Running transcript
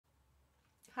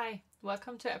Hi,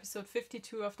 welcome to episode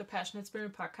 52 of the PassionKnit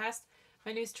Spirit podcast.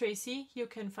 My name is Tracy. You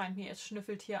can find me at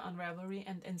Schnüffeltier on Ravelry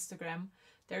and Instagram.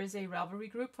 There is a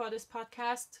Ravelry group for this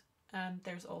podcast, and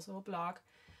there's also a blog.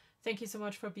 Thank you so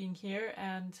much for being here,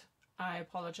 and I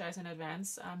apologize in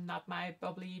advance. I'm not my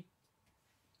bubbly,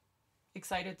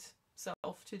 excited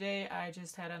self today. I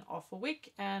just had an awful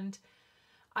week, and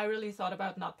I really thought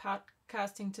about not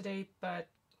podcasting today, but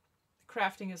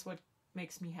crafting is what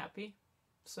makes me happy.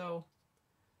 So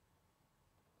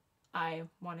I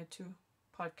wanted to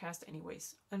podcast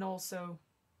anyways. And also,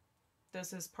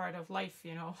 this is part of life,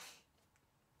 you know.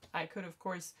 I could, of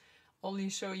course, only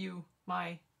show you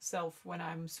myself when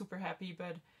I'm super happy,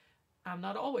 but I'm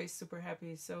not always super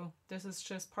happy. So this is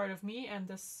just part of me, and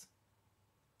this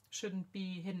shouldn't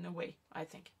be hidden away, I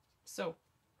think. So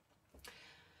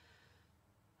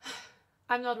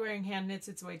I'm not wearing hand knits.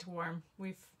 It's way too warm.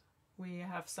 We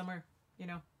have summer, you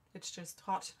know, it's just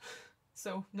hot.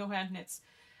 So no hand knits.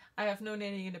 I have no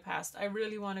knitting in the past. I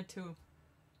really wanted to,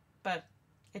 but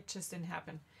it just didn't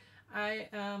happen. I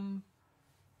am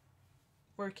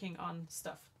working on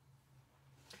stuff.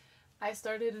 I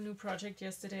started a new project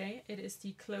yesterday. It is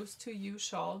the Close to You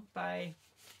shawl by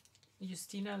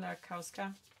Justyna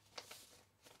Larkowska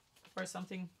or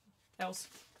something else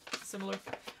similar.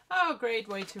 Oh, great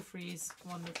way to freeze.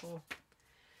 Wonderful.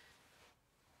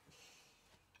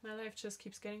 My life just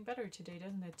keeps getting better today,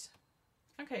 doesn't it?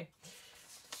 Okay.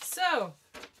 So,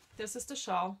 this is the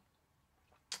shawl.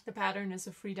 The pattern is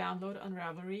a free download on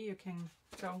Ravelry. You can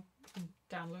go and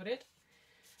download it.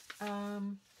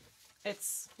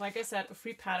 It's, like I said, a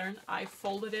free pattern. I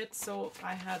folded it so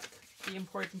I had the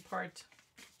important part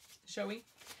showing.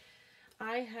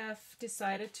 I have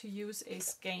decided to use a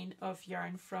skein of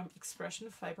yarn from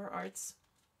Expression Fiber Arts.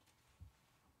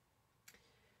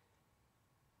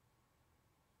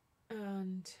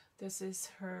 And this is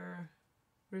her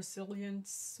Resilient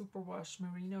Superwash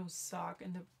Merino sock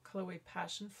in the colorway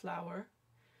Passion Flower.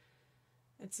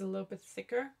 It's a little bit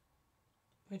thicker,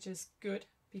 which is good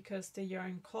because the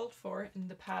yarn called for in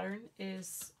the pattern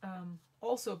is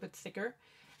also a bit thicker,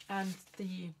 and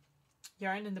the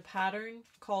yarn in the pattern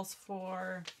calls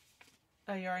for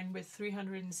a yarn with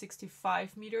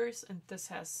 365 meters, and this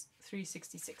has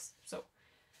 366, so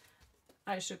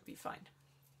I should be fine.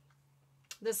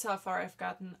 This is how far I've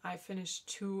gotten. I finished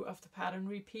 2 of the pattern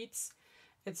repeats.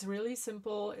 It's really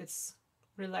simple, it's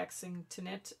relaxing to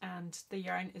knit, and the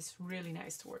yarn is really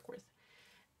nice to work with.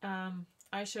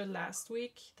 I showed last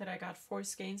week that I got 4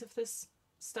 skeins of this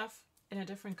stuff in a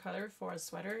different color for a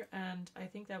sweater, and I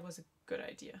think that was a good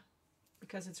idea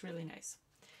because it's really nice.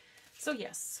 So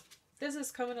yes, this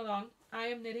is coming along. I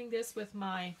am knitting this with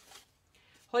my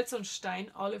Holz und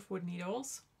Stein olive wood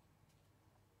needles.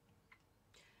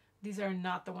 These are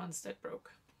not the ones that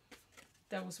broke.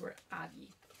 Those were Adi.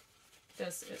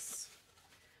 This is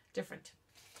different.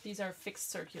 These are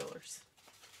fixed circulars.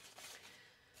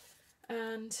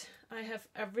 And I have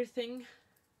everything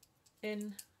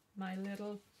in my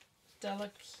little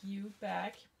Della Q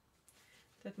bag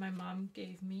that my mom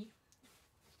gave me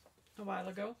a while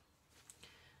ago.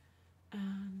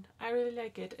 And I really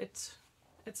like it.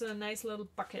 It's a nice little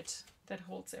bucket that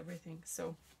holds everything.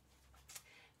 So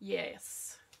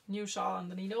yes. New shawl on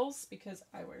the needles because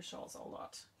I wear shawls a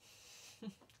lot.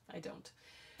 I don't,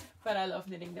 but I love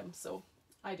knitting them, so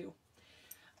I do.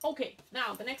 Okay,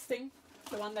 now the next thing,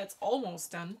 the one that's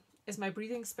almost done, is my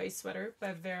Breathing Space sweater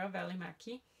by Vera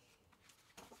Välimäki.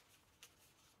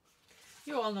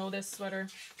 You all know this sweater.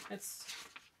 It's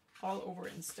all over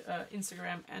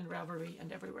Instagram and Ravelry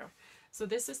and everywhere. So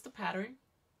this is the pattern.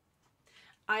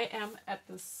 I am at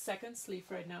the 2nd sleeve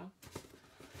right now.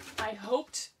 I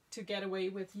hoped to get away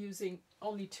with using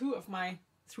only 2 of my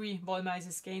 3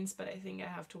 Wollmeise skeins, but I think I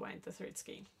have to wind the 3rd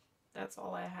skein. That's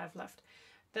all I have left.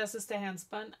 This is the hand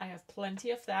spun. I have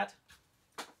plenty of that,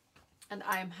 and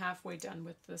I am halfway done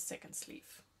with the 2nd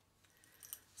sleeve.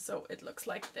 So it looks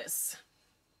like this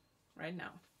right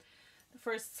now. The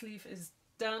 1st sleeve is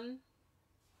done,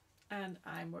 and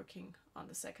I'm working on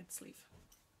the 2nd sleeve.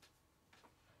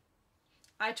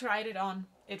 I tried it on.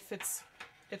 It fits.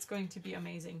 It's going to be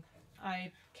amazing.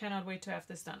 I cannot wait to have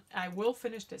this done. I will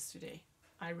finish this today.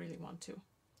 I really want to.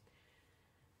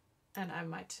 And I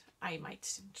might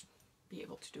be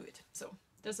able to do it. So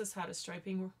this is how the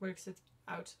striping works it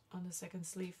out on the 2nd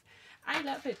sleeve. I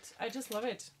love it. I just love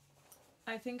it.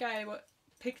 I think I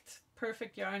picked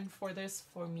perfect yarn for this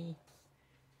for me.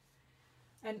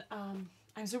 And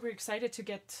I'm super excited to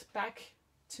get back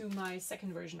to my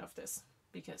 2nd version of this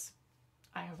because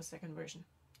I have a 2nd version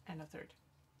and a 3rd.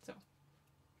 So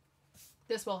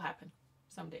this will happen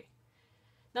someday.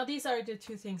 Now these are the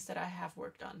two things that I have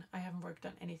worked on. I haven't worked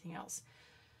on anything else.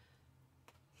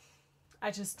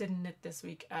 I just didn't knit this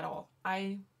week at all.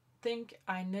 I think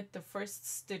I knit the first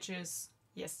stitches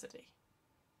yesterday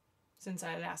since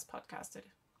I last podcasted.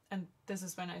 And this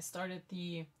is when I started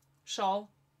the shawl,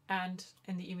 and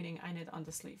in the evening I knit on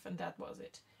the sleeve, and that was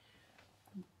it.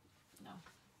 Now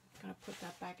I'm gonna put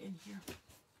that back in here.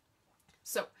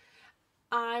 So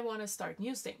I want to start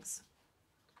new things.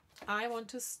 I want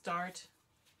to start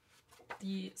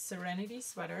the Serenity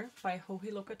sweater by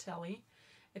Joji Locatelli.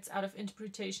 It's out of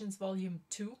Interpretations Volume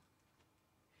 2.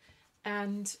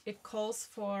 And it calls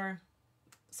for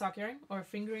sock yarn or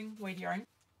fingering weight yarn.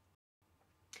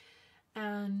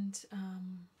 And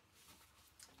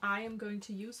I am going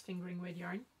to use fingering weight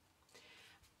yarn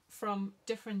from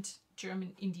different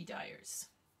German indie dyers.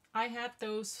 I had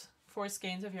those 4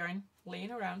 skeins of yarn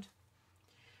laying around,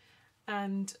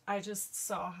 and I just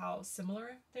saw how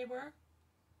similar they were.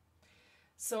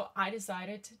 So I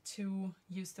decided to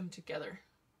use them together.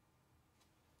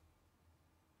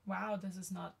 Wow, this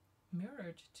is not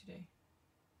mirrored today.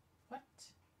 What?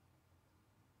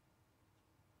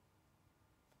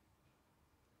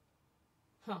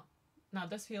 Huh. Now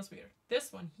this feels weird.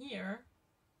 This one here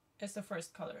is the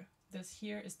first color. This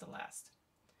here is the last.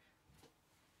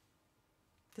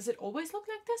 Does it always look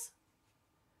like this?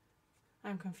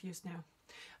 I'm confused now.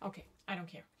 Okay, I don't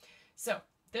care. So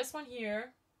this one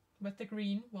here with the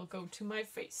green will go to my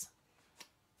face.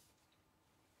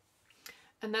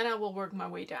 And then I will work my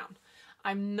way down.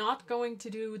 I'm not going to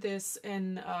do this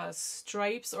in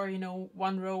stripes or, you know,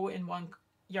 1 row in 1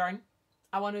 yarn.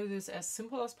 I want to do this as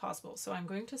simple as possible. So I'm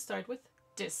going to start with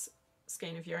this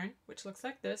skein of yarn, which looks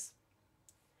like this.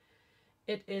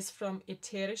 It is from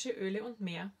Ätherische Öle und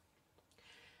Meer.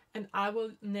 And I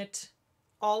will knit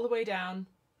all the way down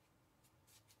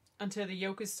until the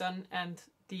yoke is done and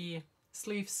the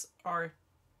sleeves are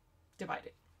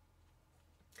divided.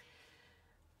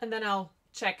 And then I'll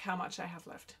check how much I have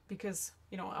left, because,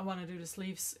 you know, I want to do the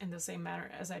sleeves in the same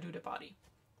manner as I do the body.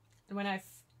 And when I've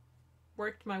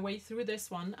worked my way through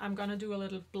this one, I'm gonna do a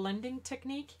little blending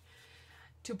technique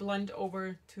to blend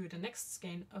over to the next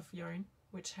skein of yarn,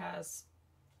 which has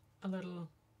a little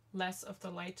less of the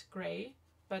light gray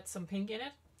but some pink in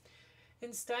it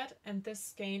instead. And this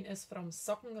skein is from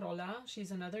Sockenroller.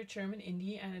 She's another German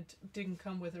indie, and it didn't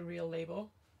come with a real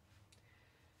label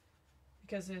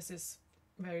because this is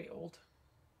very old.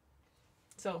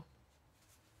 So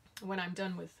when I'm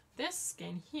done with this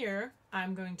skein here,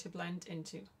 I'm going to blend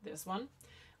into this one,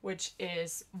 which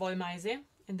is Wollmeise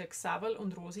in the Xavel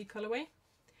und Rosi colorway.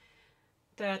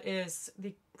 That is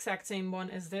the exact same one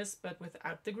as this, but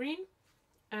without the green.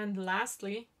 And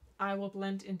lastly, I will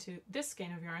blend into this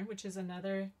skein of yarn, which is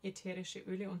another Ätherische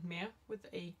Öle und Meer with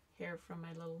a hair from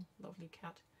my little lovely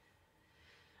cat.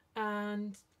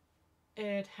 And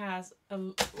it has a,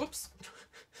 whoops,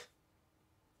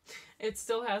 it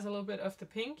still has a little bit of the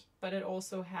pink, but it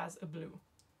also has a blue.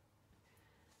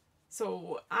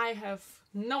 So I have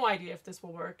no idea if this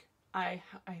will work. I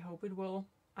hope it will.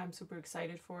 I'm super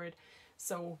excited for it.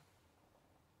 So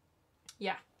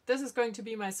yeah, this is going to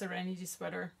be my Serenity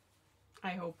sweater.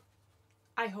 I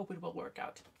hope it will work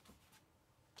out.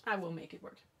 I will make it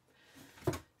work.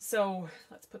 So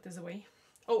let's put this away.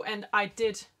 Oh, and I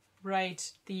did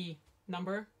write the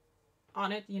number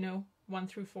on it, you know, 1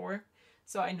 through 4,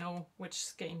 so I know which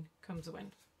skein comes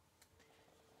when.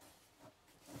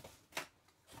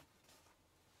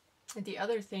 And the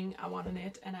other thing I want to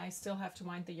knit, and I still have to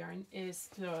wind the yarn, is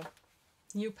the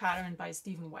new pattern by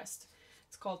Stephen West.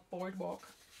 It's called Boardwalk.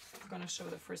 I'm going to show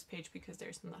the first page because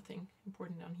there's nothing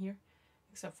important on here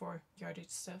except for yardage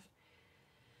stuff.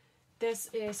 This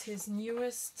is his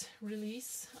newest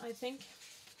release, I think.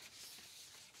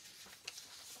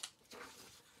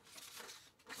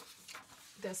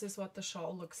 This is what the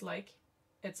shawl looks like.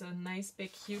 It's a nice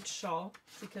big huge shawl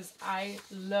because I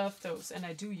love those and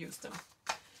I do use them.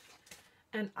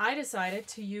 And I decided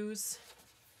to use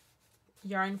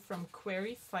yarn from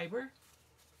Query Fiber,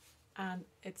 and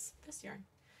it's this yarn.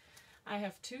 I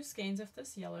have 2 skeins of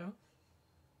this yellow.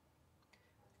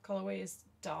 Colorway is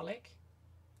Dalek.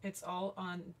 It's all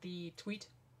on the tweed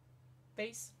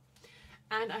base.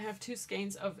 And I have 2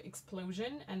 skeins of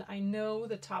Explosion, and I know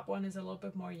the top one is a little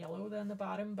bit more yellow than the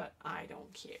bottom, but I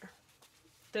don't care.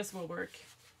 This will work.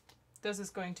 This is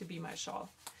going to be my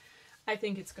shawl. I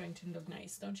think it's going to look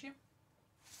nice, don't you?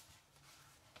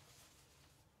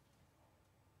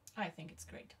 I think it's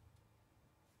great.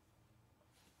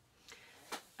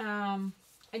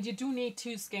 And you do need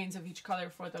 2 skeins of each color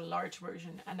for the large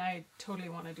version, and I totally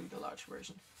want to do the large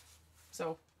version.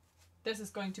 So this is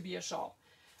going to be a shawl.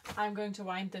 I'm going to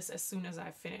wind this as soon as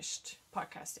I've finished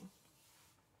podcasting.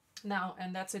 Now,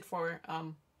 and that's it for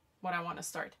what I want to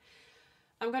start.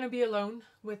 I'm going to be alone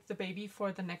with the baby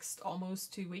for the next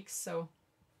almost 2 weeks, so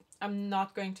I'm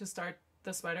not going to start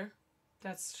the sweater.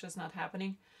 That's just not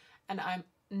happening. And I'm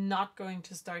not going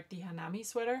to start the Hanami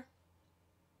sweater.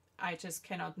 I just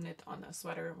cannot knit on a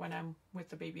sweater when I'm with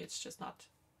the baby. It's just not,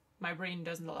 my brain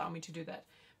doesn't allow me to do that.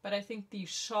 But I think the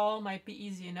shawl might be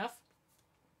easy enough.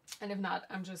 And if not,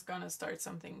 I'm just gonna start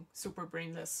something super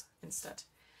brainless instead.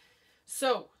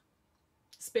 So,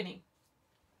 spinning.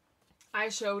 I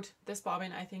showed this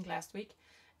bobbin, I think, last week.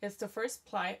 It's the first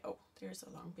ply. Oh, there's a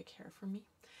long big hair for me.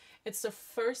 It's the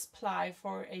first ply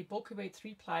for a bulky weight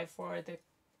 3 ply for the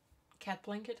cat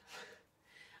blanket.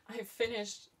 I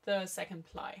finished the second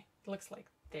ply. It looks like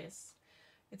this.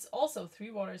 It's also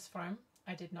 3 Waters Farm.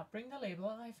 I did not bring the label.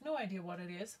 I have no idea what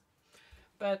it is.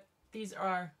 But these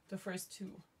are the first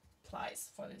 2 plies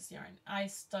for this yarn. I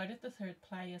started the 3rd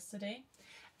ply yesterday.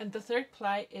 And the 3rd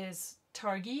ply is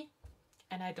Targy.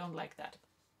 And I don't like that.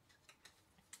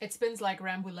 It spins like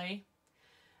Rambouillet.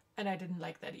 And I didn't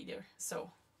like that either.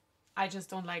 So I just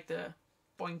don't like the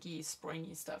boinky,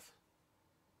 springy stuff.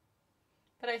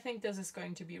 But I think this is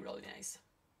going to be really nice.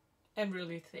 And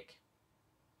really thick.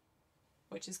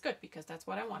 Which is good because that's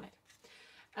what I wanted.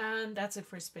 And that's it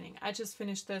for spinning. I just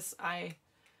finished this. I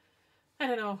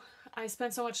don't know. I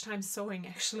spent so much time sewing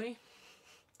actually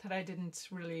that I didn't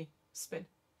really spin.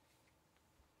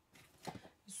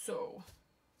 So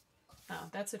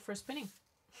that's it for spinning.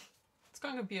 It's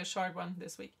going to be a short one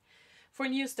this week. For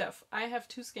new stuff, I have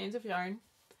 2 skeins of yarn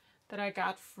that I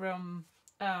got from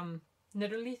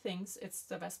Knitterly Things. It's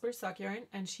the Vesper sock yarn,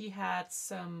 and she had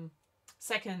some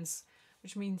seconds,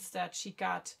 which means that she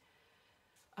got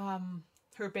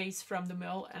her base from the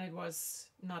mill and it was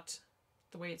not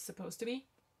the way it's supposed to be.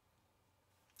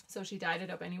 So she dyed it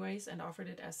up anyways and offered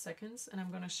it as seconds, and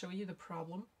I'm going to show you the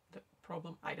problem.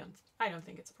 I don't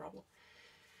think it's a problem.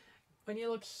 When you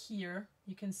look here,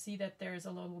 you can see that there's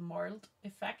a little marled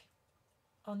effect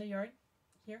on the yarn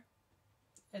here.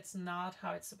 It's not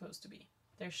how it's supposed to be.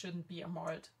 There shouldn't be a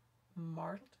marled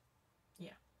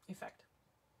effect.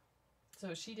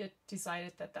 So she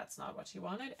decided that that's not what she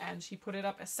wanted, and she put it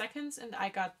up as seconds, and I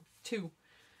got 2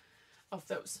 of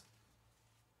those.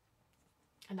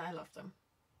 And I love them.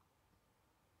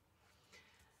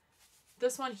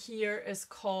 This one here is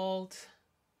called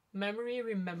Memory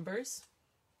Remembers.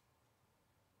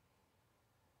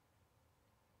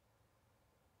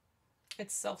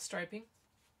 It's self-striping.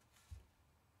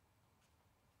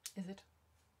 Is it?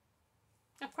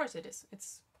 Of course it is.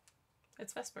 It's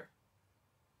Vesper.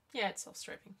 Yeah, it's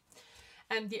self-striping.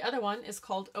 And the other one is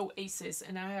called Oasis,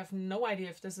 and I have no idea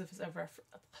if this is a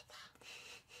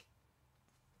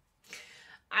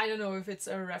I don't know if it's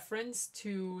a reference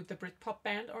to the Britpop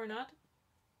band or not,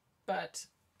 but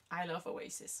I love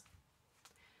Oasis.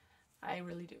 I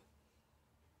really do.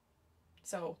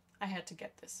 So I had to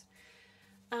get this.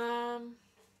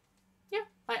 Yeah,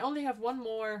 I only have one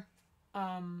more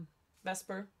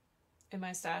Vesper in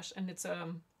my stash, and it's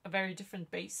a very different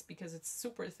base because it's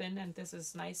super thin and this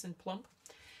is nice and plump.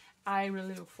 I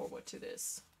really look forward to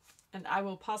this, and I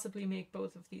will possibly make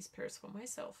both of these pairs for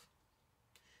myself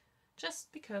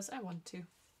just because I want to.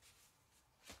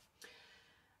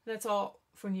 That's all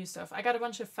for new stuff. I got a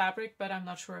bunch of fabric, but I'm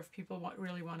not sure if people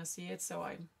really want to see it, so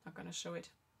I'm not going to show it.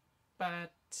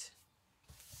 But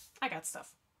I got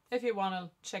stuff. If you want to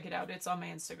check it out, it's on my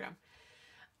Instagram.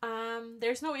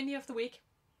 There's no indie of the week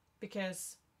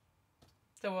because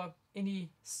the indie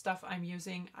stuff I'm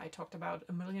using I talked about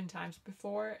a million times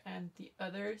before, and the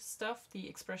other stuff, the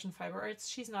Expression Fiber Arts,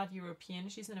 she's not European,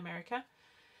 she's in America,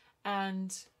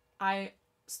 and I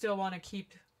still want to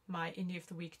keep my indie of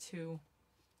the week to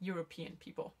European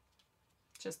people,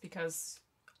 just because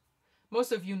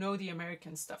most of you know the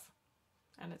American stuff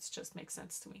and it just makes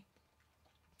sense to me.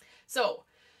 So,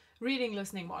 reading,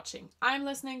 listening, watching. I'm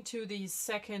listening to the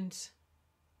second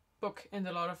book in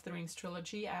the Lord of the Rings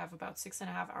trilogy. I have about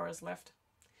 6.5 hours left.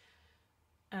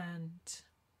 And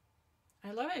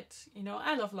I love it. You know,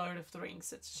 I love Lord of the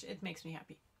Rings. It makes me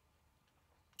happy.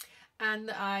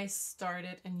 And I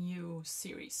started a new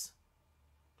series.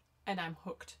 And I'm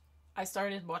hooked. I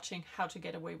started watching How to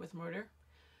Get Away with Murder.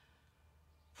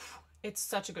 It's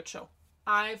such a good show.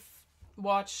 I've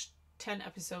watched 10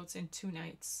 episodes in 2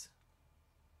 nights.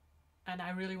 And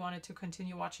I really wanted to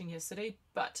continue watching yesterday,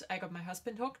 but I got my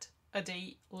husband hooked a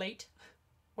day late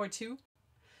or 2.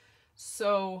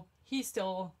 So he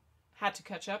still had to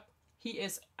catch up. He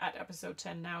is at episode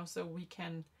 10 now, so we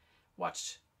can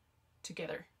watch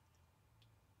together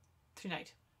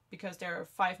tonight. because there are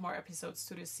 5 more episodes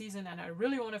to this season and I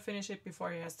really want to finish it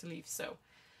before he has to leave. So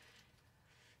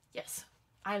yes,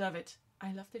 I love it.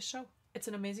 I love this show. It's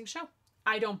an amazing show.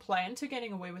 I don't plan to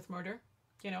getting away with murder,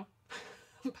 you know,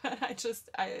 but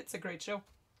it's a great show.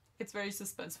 It's very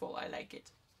suspenseful. I like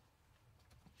it.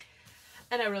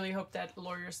 And I really hope that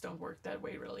lawyers don't work that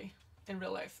way really in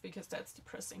real life, because that's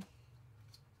depressing.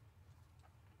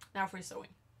 Now for sewing,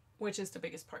 which is the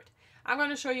biggest part. I'm going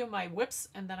to show you my whips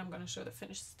and then I'm going to show the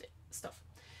finished stuff.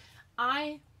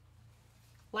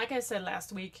 Like I said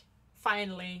last week,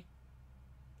 finally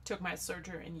took my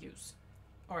serger in use,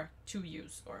 or to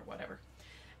use, or whatever.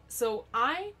 So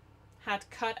I had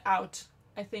cut out,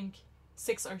 I think,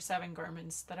 6 or 7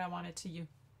 garments that I wanted to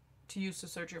use the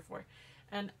serger for.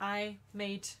 And I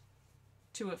made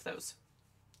 2 of those.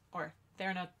 Or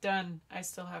they're not done. I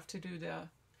still have to do the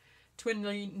twin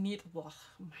needle.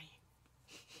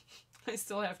 I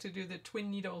still have to do the twin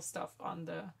needle stuff on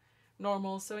the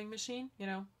normal sewing machine, you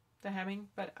know, the hemming.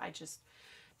 But I just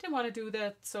didn't want to do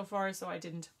that so far, so I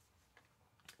didn't.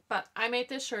 But I made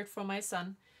this shirt for my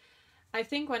son. I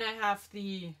think when I have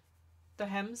the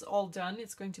hems all done,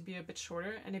 it's going to be a bit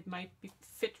shorter, and it might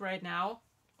fit right now,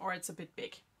 or it's a bit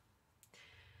big.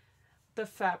 The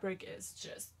fabric is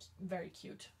just very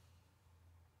cute.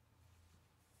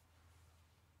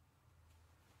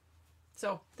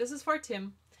 So this is for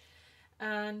Tim,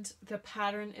 and the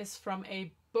pattern is from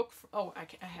a book. Oh,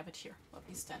 I have it here. Let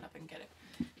me stand up and get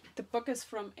it. The book is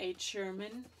from a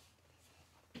German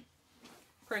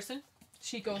person.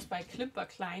 She goes by Klimper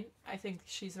Klein. I think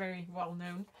she's very well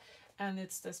known. And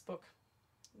it's this book.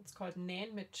 It's called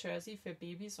Nähen mit Jersey für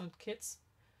Babys und Kids.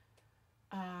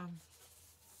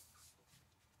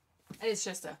 It's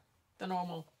just the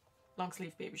normal long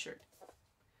sleeve baby shirt.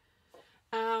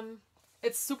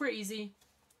 It's super easy.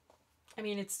 I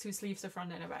mean, it's 2 sleeves, a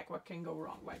front and a back. What can go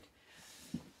wrong, right?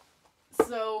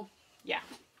 So yeah,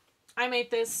 I made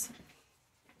this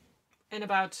in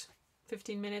about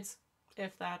 15 minutes,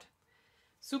 if that.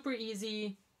 Super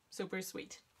easy, super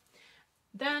sweet.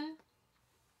 Then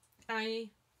I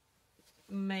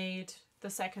made the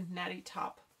second natty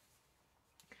top,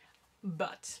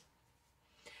 but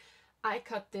I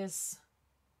cut this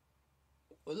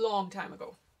a long time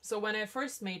ago. So when I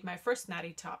first made my first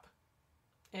natty top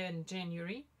in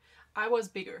January, I was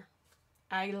bigger.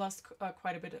 I lost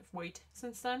quite a bit of weight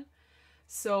since then.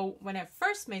 So when I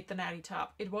first made the natty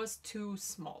top, it was too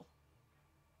small.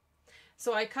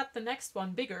 So I cut the next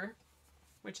one bigger,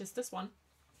 which is this one,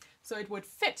 so it would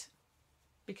fit,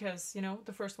 because, you know,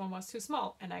 the first one was too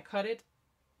small, and I cut it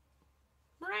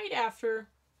right after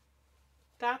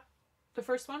that, the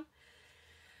first one,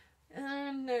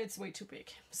 and it's way too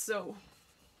big. So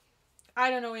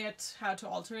I don't know yet how to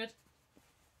alter it.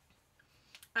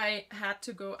 I had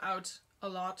to go out a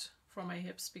lot for my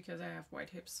hips because I have wide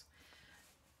hips.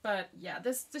 But yeah,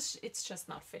 this it's just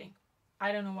not fitting.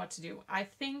 I don't know what to do. I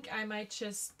think I might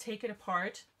just take it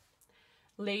apart,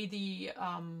 lay the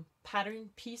pattern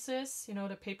pieces, you know,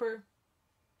 the paper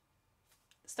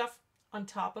stuff on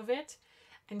top of it,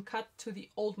 and cut to the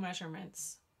old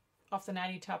measurements of the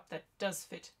natty top that does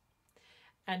fit,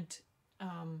 and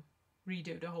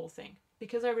redo the whole thing.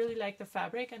 Because I really like the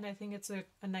fabric, and I think it's a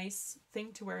nice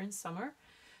thing to wear in summer.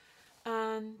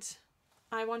 And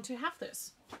I want to have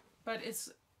this. But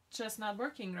it's just not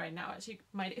working right now, as you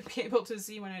might be able to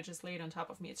see when I just lay it on top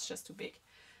of me. It's just too big.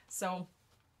 So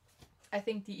I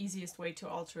think the easiest way to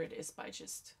alter it is by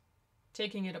just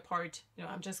taking it apart. You know,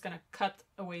 I'm just gonna cut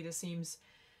away the seams,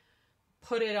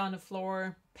 put it on the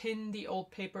floor, pin the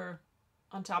old paper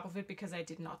on top of it because I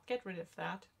did not get rid of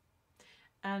that,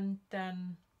 and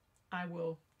then I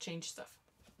will change stuff.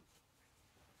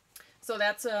 So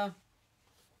that's a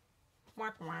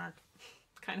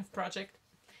kind of project.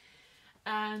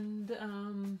 And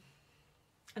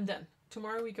then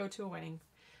tomorrow we go to a wedding.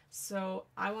 So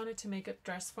I wanted to make a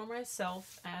dress for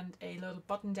myself and a little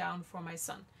button down for my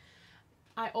son.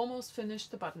 I almost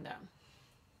finished the button down.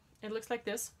 It looks like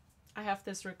this. I have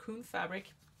this raccoon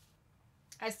fabric.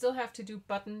 I still have to do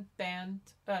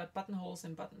buttonholes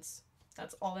and buttons.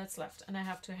 That's all that's left. And I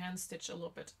have to hand stitch a little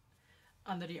bit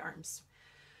under the arms.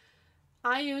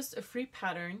 I used a free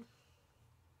pattern,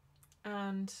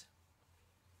 and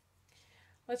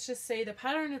let's just say the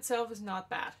pattern itself is not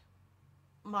bad.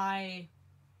 My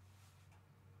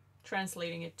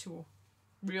translating it to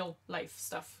real life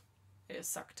stuff is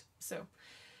sucked. So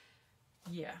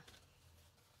yeah,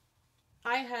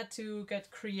 I had to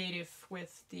get creative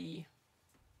with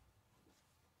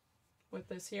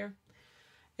this here.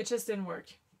 It just didn't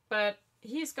work. But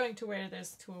he's going to wear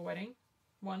this to a wedding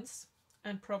once.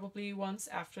 and probably once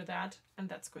after that, and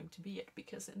that's going to be it,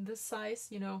 because in this size,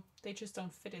 you know, they just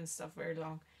don't fit in stuff very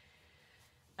long.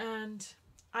 And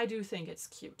I do think it's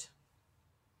cute.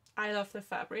 I love the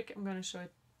fabric. I'm going to show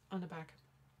it on the back.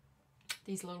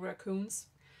 These little raccoons.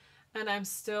 And I'm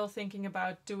still thinking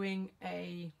about doing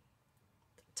a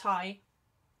tie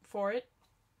for it.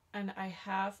 And I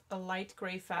have a light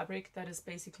gray fabric that is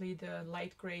basically the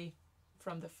light gray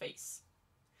from the face.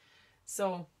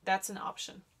 So that's an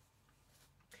option.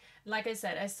 Like I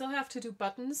said, I still have to do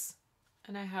buttons,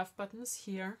 and I have buttons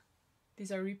here.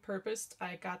 These are repurposed.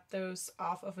 I got those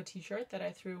off of a t-shirt that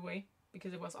I threw away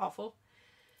because it was awful,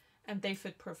 and they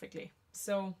fit perfectly.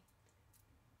 So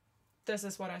this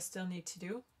is what I still need to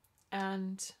do,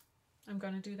 and I'm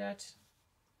gonna do that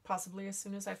possibly as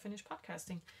soon as I finish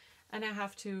podcasting. And I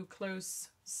have to close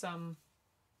some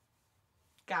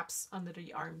gaps under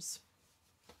the arms.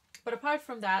 But apart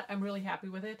from that, I'm really happy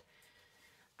with it.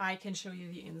 I can show you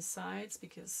the insides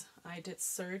because I did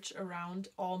search around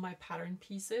all my pattern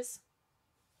pieces.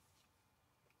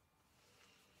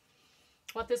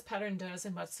 What this pattern does,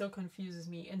 and what so confuses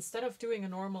me, instead of doing a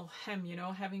normal hem, you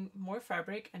know, having more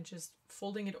fabric and just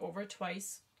folding it over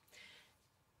twice,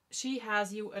 she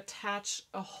has you attach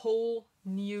a whole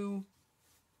new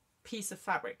piece of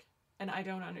fabric, and I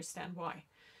don't understand why.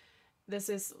 This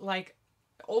is like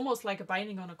almost like a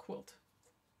binding on a quilt.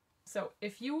 So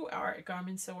if you are a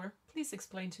garment sewer, please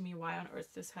explain to me why on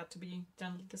earth this had to be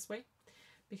done this way,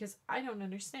 because I don't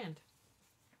understand.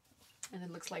 And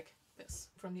it looks like this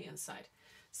from the inside.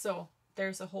 So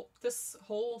there's this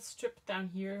whole strip down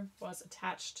here was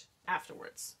attached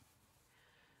afterwards.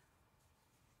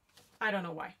 I don't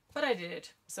know why, but I did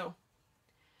it. So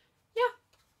yeah,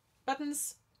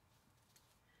 buttons,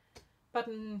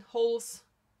 button holes,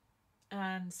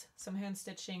 and some hand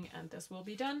stitching, and this will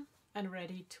be done and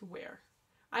ready to wear.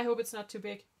 I hope it's not too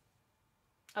big,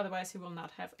 otherwise he will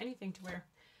not have anything to wear,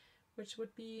 which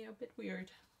would be a bit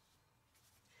weird.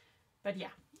 But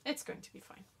yeah, it's going to be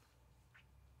fine.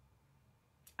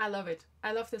 I love it.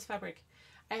 I love this fabric.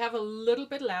 I have a little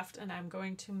bit left, and I'm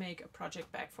going to make a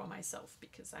project bag for myself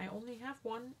because I only have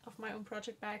one of my own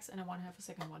project bags and I want to have a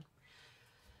second one.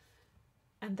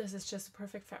 And this is just a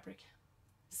perfect fabric.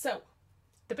 So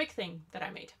the big thing that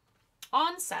I made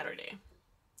on Saturday,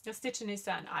 the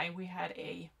Stitchinista and I, we had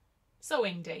a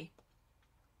sewing day.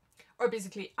 Or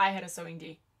basically I had a sewing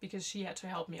day because she had to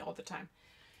help me all the time.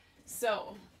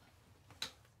 So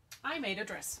I made a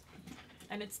dress,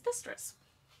 and it's this dress.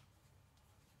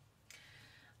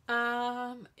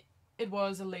 It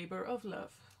was a labor of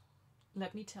love,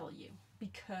 let me tell you,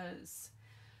 because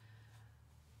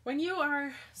when you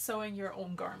are sewing your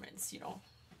own garments, you know,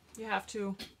 you have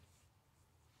to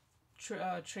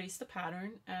trace the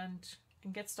pattern and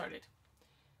get started.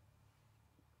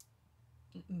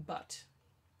 But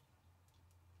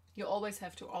you always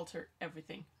have to alter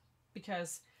everything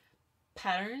because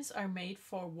patterns are made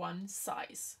for one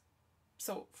size.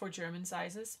 So for German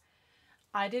sizes,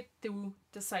 I did do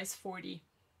the size 40,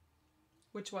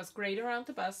 which was great around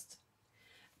the bust,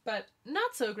 but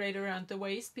not so great around the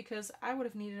waist because I would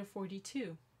have needed a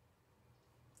 42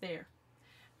 there.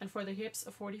 And for the hips,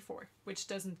 a 44, which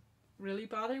doesn't really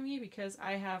bother me because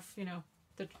I have, you know,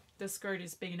 the skirt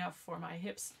is big enough for my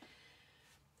hips.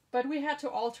 But we had to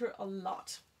alter a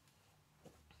lot.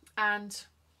 And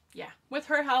yeah, with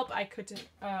her help, I could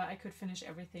finish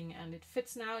everything, and it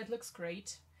fits now. It looks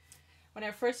great. When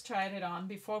I first tried it on,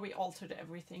 before we altered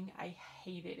everything, I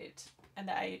hated it. And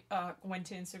I went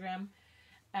to Instagram,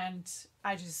 and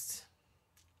I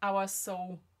was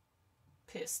so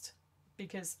pissed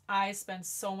because I spent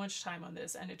so much time on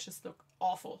this and it just looked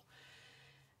awful.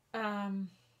 Then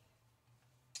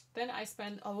I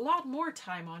spent a lot more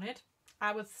time on it.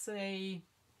 I would say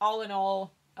all in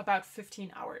all about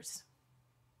 15 hours.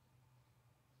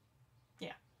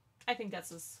 Yeah, I think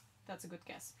that's a good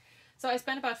guess. So I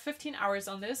spent about 15 hours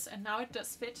on this, and now it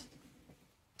does fit.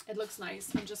 It looks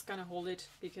nice. I'm just gonna hold it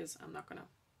because I'm not gonna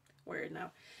wear it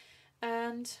now.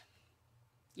 And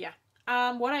yeah,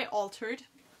 what I altered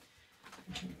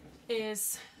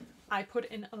is I put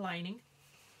in a lining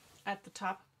at the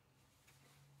top,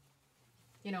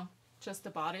 you know, just the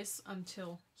bodice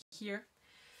until here,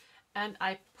 and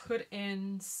I put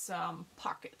in some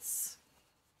pockets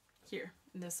here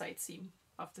in the side seam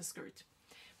of the skirt,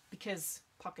 because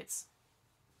pockets,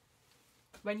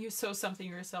 when you sew something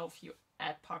yourself, you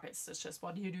add pockets. That's just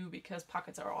what you do because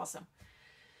pockets are awesome.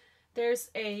 There's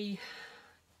a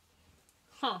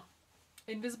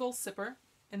invisible zipper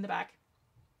in the back.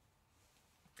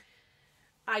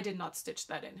 I did not stitch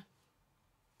that in.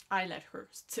 I let her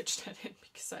stitch that in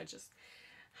because I just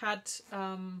had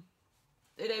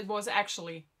it was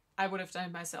actually, I would have done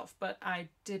it myself, but I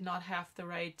did not have the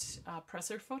right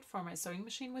presser foot for my sewing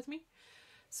machine with me.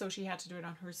 So she had to do it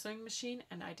on her sewing machine,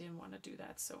 and I didn't want to do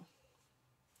that. So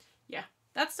yeah,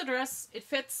 that's the dress. It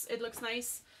fits, it looks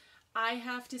nice. I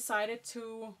have decided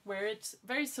to wear it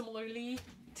very similarly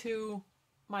to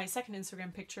my second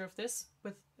Instagram picture of this,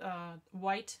 with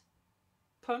white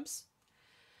pumps.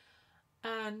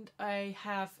 And I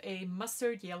have a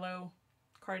mustard yellow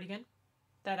cardigan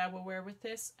that I will wear with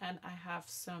this, and I have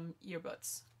some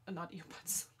earbuds, not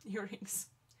earbuds, earrings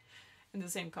in the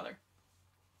same color.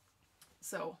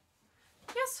 So,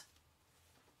 yes,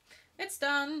 it's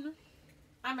done.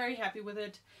 I'm very happy with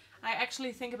it. I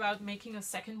actually think about making a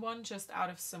second one just out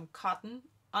of some cotton,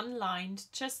 unlined,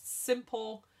 just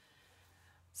simple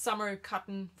summer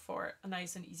cotton for a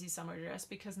nice and easy summer dress,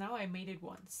 because now I made it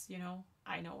once, you know,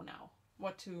 I know now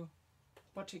what to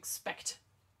expect.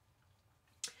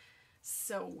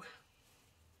 So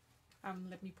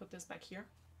let me put this back here,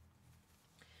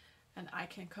 and I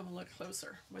can come a little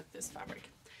closer with this fabric.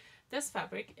 This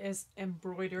fabric is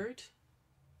embroidered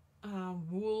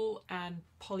wool and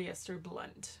polyester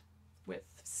blend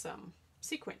with some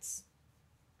sequins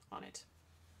on it.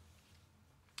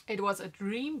 It was a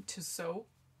dream to sew,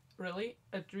 really,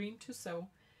 a dream to sew.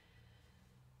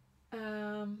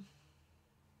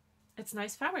 It's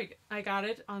nice fabric. I got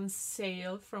it on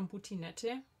sale from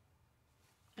PassioKnit,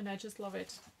 and I just love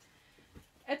it.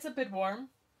 It's a bit warm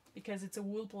because it's a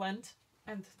wool blend,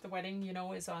 and the wedding, you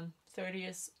know, is on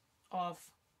 30th of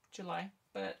July,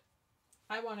 but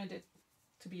I wanted it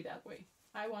to be that way.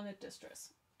 I wanted this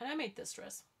dress, and I made this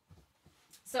dress.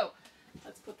 So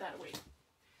let's put that away.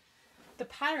 The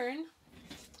pattern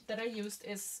that I used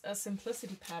is a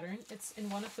simplicity pattern. It's in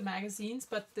one of the magazines,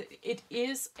 but it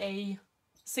is a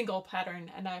single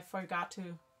pattern, and I forgot to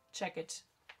check it.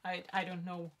 I don't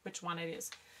know which one it is,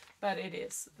 but it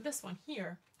is this one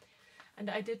here. And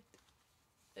I did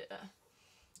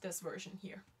this version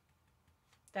here.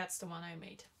 That's the one I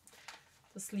made.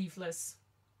 The sleeveless.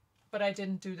 But I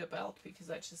didn't do the belt because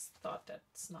I just thought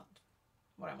that's not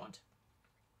what I want.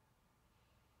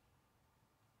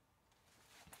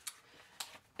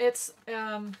 It's,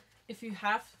 if you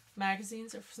have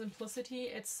magazines of simplicity,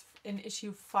 it's in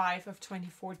issue 5 of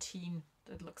 2014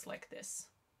 that looks like this.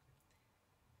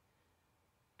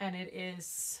 And it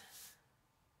is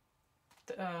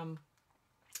the,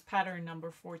 pattern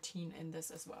number 14 in this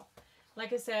as well.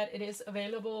 Like I said, it is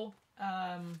available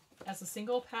as a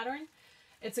single pattern.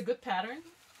 It's a good pattern.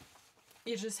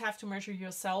 You just have to measure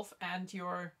yourself and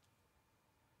your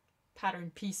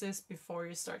pattern pieces before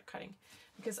you start cutting,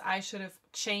 because I should have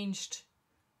changed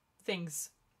things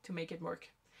to make it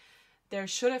work. There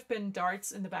should have been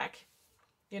darts in the back,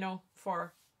 you know,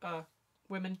 for a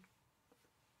women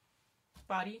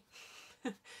body.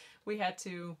 We had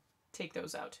to take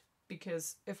those out,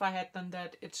 because if I had done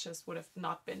that, it just would have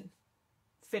not been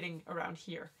fitting around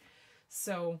here.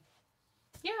 So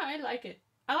yeah, I like it.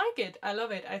 I like it. I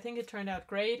love it. I think it turned out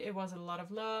great. It was a lot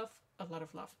of love.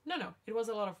 No, it was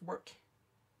a lot of work,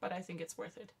 but I think it's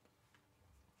worth it.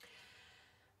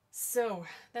 So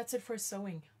that's it for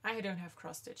sewing. I don't have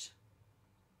cross stitch.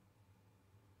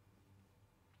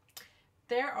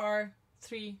 There are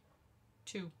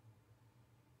two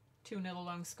knit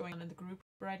alongs going on in the group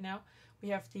right now. We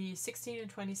have the 16 and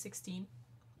 2016,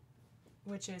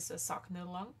 which is a sock knit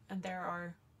along, and there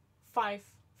are 5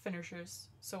 finishers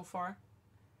so far.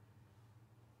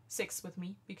 6 with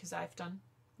me, because I've done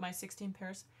my 16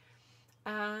 pairs.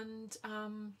 And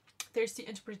there's the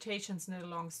interpretations knit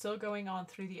along still going on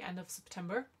through the end of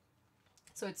September.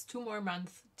 So it's 2 more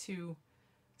months to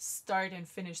start and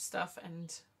finish stuff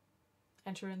and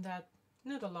enter in that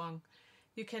knit along.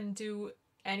 You can do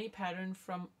any pattern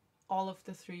from all of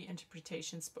the 3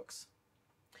 interpretations books.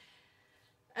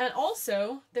 And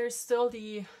also there's still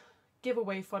the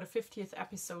giveaway for the 50th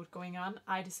episode going on.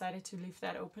 I decided to leave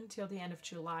that open till the end of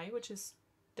July, which is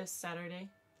this Sunday.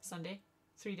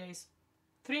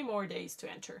 3 more days to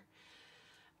enter.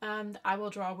 And I will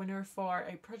draw a winner for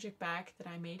a project bag that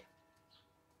I made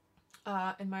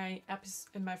in my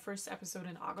first episode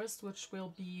in August, which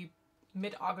will be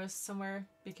mid-August somewhere,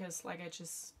 because like I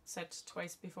just said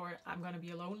twice before, I'm gonna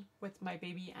be alone with my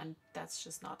baby, and that's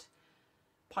just not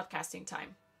podcasting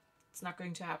time. It's not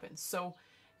going to happen. So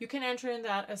you can enter in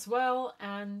that as well.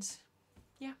 And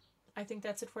yeah, I think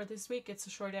that's it for this week. It's a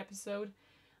short episode.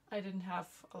 I didn't have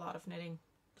a lot of knitting.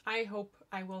 I hope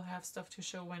I will have stuff to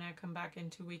show when I come back in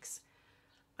 2 weeks.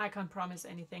 I can't promise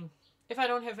anything. If I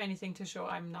don't have anything to show,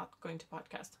 I'm not going to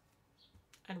podcast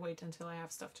and wait until I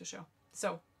have stuff to show.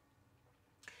 So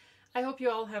I hope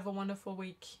you all have a wonderful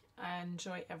week. and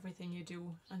enjoy everything you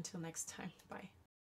do. Until next time, bye.